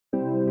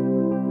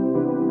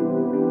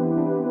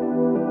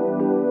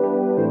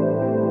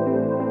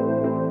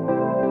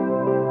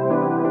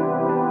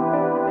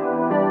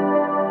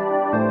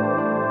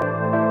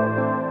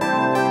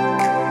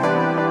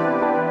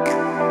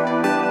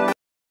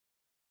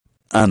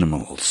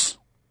Animals.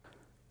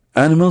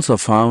 Animals are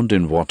found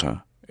in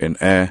water, in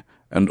air,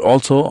 and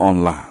also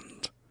on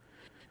land,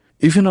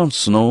 even on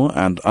snow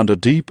and under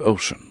deep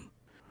ocean.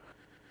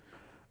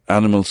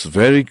 Animals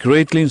vary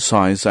greatly in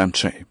size and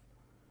shape.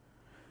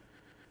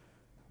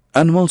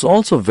 Animals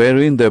also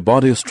vary in their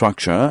body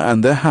structure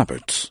and their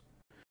habits.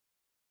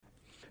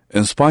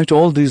 In spite of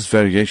all these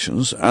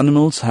variations,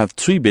 animals have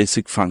three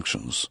basic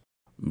functions: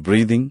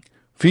 breathing,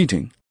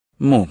 feeding,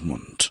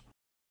 movement.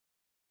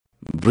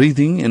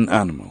 Breathing in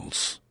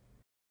animals.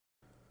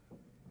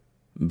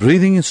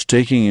 Breathing is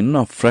taking in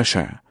of fresh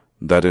air,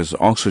 that is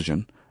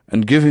oxygen,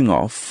 and giving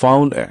off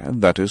foul air,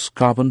 that is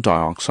carbon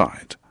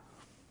dioxide.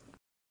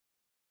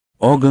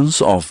 Organs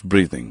of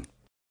breathing.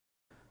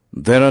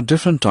 There are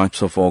different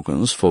types of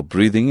organs for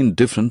breathing in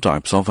different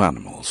types of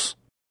animals.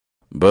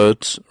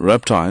 Birds,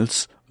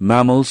 reptiles,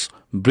 mammals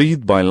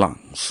breathe by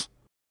lungs.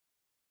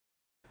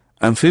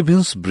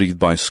 Amphibians breathe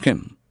by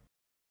skin.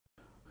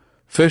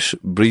 Fish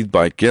breathe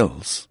by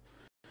gills.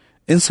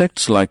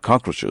 Insects like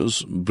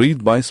cockroaches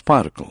breathe by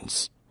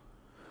spiracles.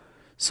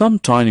 Some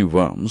tiny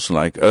worms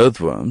like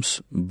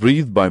earthworms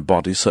breathe by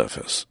body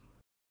surface.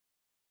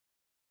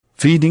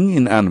 Feeding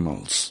in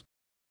animals.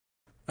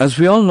 As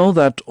we all know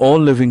that all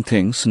living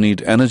things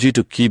need energy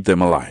to keep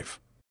them alive.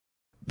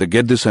 They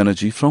get this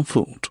energy from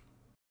food.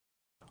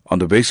 On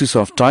the basis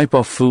of type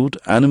of food,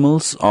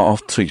 animals are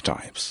of three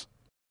types: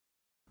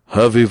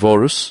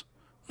 herbivorous,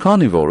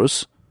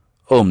 carnivorous,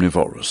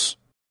 omnivorous.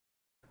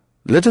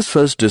 Let us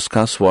first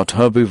discuss what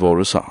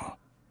herbivorous are.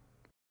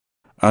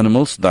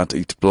 Animals that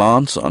eat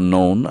plants are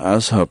known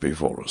as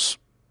herbivorous.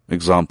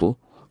 Example: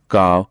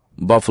 cow,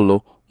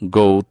 buffalo,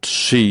 goat,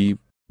 sheep,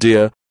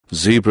 deer,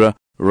 zebra,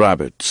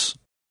 rabbits.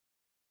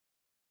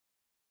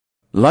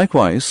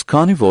 Likewise,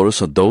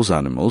 carnivorous are those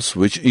animals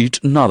which eat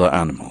other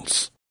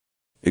animals.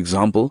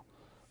 Example: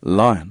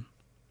 lion,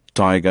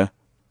 tiger,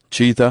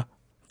 cheetah,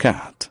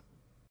 cat.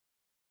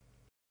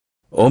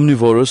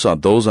 Omnivorous are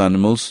those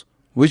animals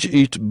which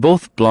eat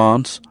both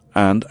plants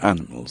and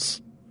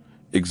animals.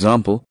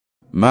 Example: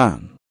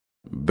 man,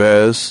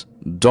 bears,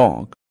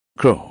 dog,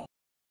 crow.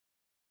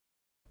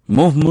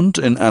 Movement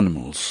in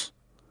animals.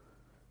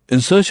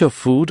 In search of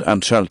food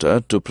and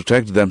shelter to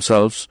protect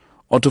themselves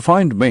or to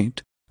find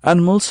mate,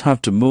 animals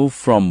have to move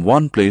from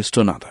one place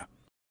to another.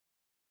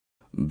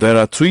 There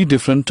are three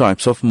different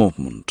types of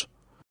movement: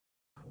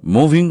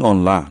 moving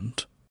on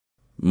land,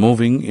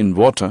 moving in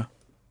water,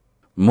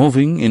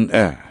 moving in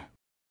air.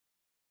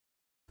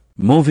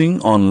 Moving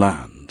on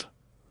land.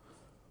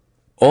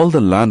 All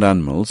the land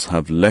animals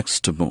have legs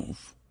to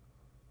move.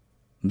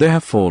 They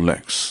have 4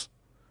 legs.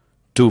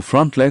 2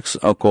 front legs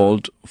are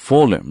called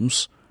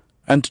forelimbs,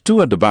 and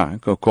 2 at the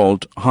back are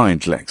called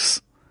hind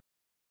legs.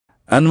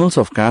 Animals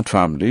of cat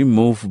family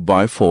move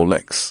by 4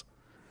 legs.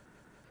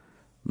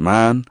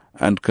 Man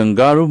and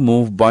kangaroo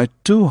move by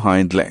 2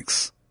 hind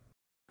legs.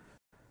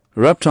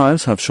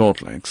 Reptiles have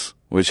short legs,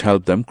 which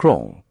help them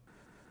crawl.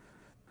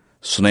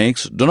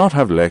 Snakes do not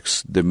have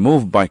legs, they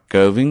move by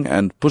curving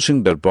and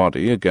pushing their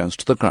body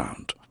against the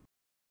ground.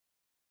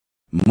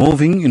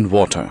 Moving in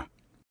water.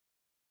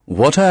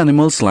 Water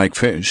animals like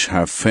fish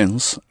have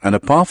fins and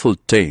a powerful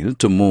tail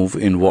to move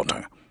in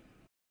water.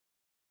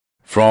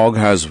 Frog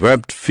has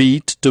webbed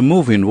feet to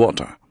move in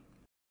water.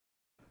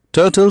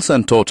 Turtles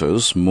and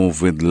tortoises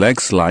move with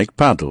legs like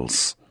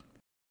paddles.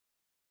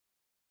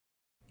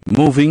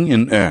 Moving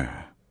in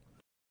air.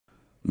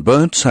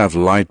 Birds have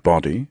light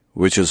body,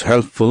 which is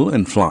helpful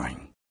in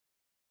flying.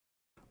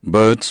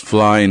 Birds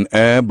fly in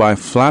air by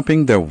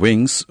flapping their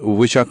wings,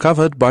 which are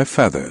covered by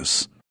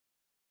feathers.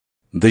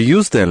 They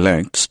use their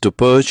legs to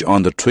perch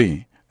on the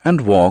tree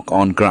and walk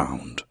on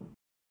ground.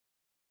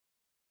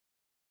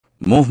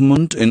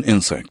 Movement in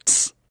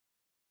insects.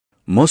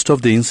 Most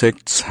of the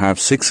insects have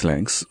 6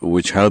 legs,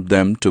 which help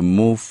them to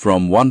move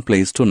from one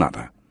place to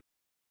another.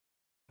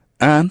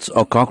 Ants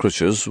or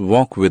cockroaches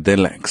walk with their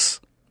legs.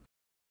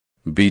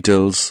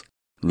 Beetles,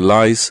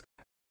 lice,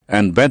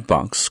 and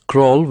bedbugs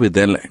crawl with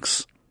their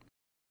legs.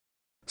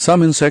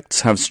 Some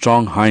insects have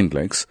strong hind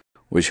legs,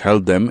 which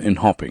help them in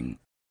hopping.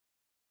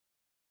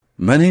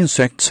 Many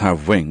insects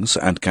have wings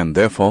and can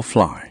therefore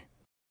fly.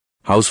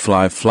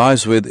 Housefly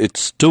flies with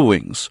its 2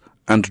 wings,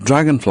 and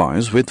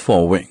dragonflies with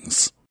 4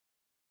 wings.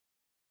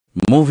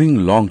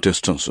 Moving long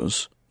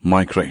distances,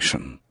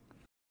 migration.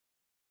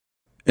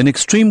 In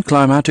extreme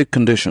climatic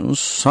conditions,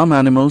 some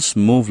animals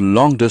move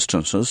long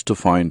distances to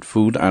find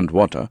food and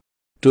water,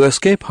 to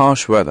escape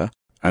harsh weather,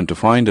 and to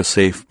find a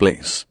safe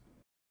place.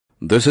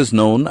 This is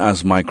known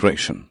as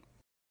migration.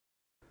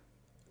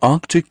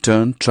 Arctic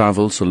tern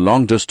travels a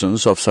long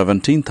distance of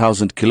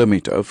 17,000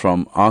 kilometers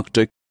from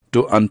Arctic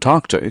to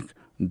Antarctic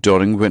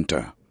during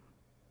winter.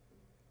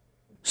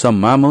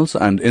 Some mammals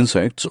and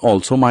insects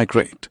also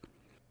migrate.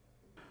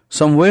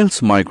 Some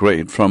whales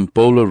migrate from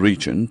polar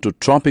region to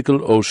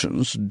tropical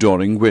oceans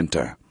during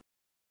winter.